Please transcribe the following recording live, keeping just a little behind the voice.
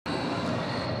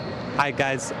Hi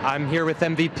guys, I'm here with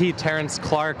MVP Terrence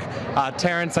Clarke.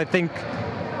 Terrence, I think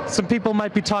some people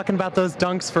might be talking about those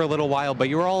dunks for a little while, but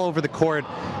you were all over the court.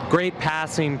 Great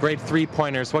passing, great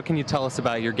three-pointers. What can you tell us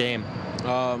about your game?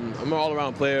 I'm an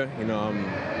all-around player.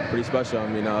 I'm pretty special.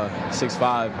 6'5",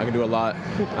 I can do a lot.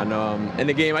 And in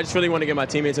the game, I just really want to get my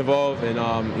teammates involved and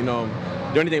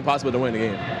do anything possible to win the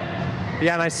game.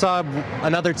 Yeah, and I saw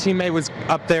another teammate was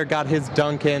up there, got his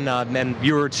dunk in, and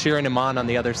you were cheering him on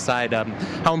the other side.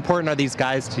 How important are these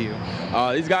guys to you?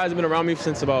 These guys have been around me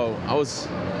since about I was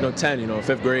 10,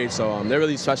 5th grade, so they're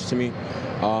really special to me.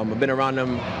 I've been around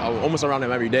them, almost around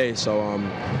them every day. So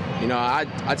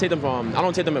I take them I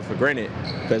don't take them for granted,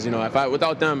 because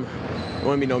without them, it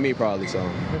wouldn't be no me probably. So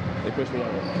they push me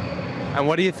out. And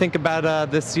what do you think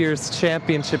about this year's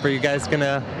championship? Are you guys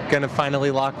gonna finally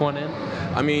lock one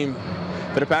in?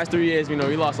 For the past 3 years, we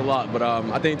lost a lot, but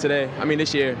I think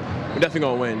this year, we're definitely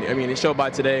gonna win. It showed by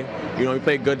today. We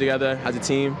played good together as a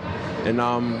team, and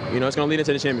it's gonna lead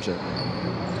into the championship.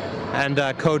 And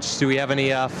Coach, do we have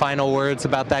any final words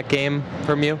about that game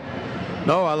from you?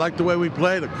 No, I like the way we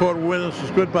play. The court awareness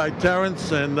was good by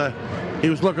Terrence, and he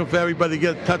was looking for everybody to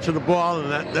get a touch of the ball,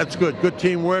 and that's good. Good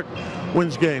teamwork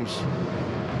wins games.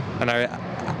 And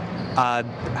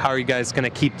how are you guys going to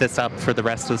keep this up for the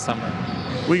rest of the summer?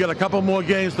 We got a couple more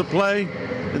games to play,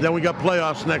 and then we got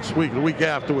playoffs next week, the week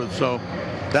afterwards, so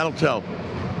that'll tell.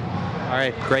 All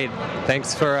right, great.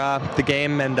 Thanks for the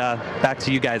game, and back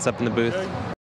to you guys up in the booth. Okay.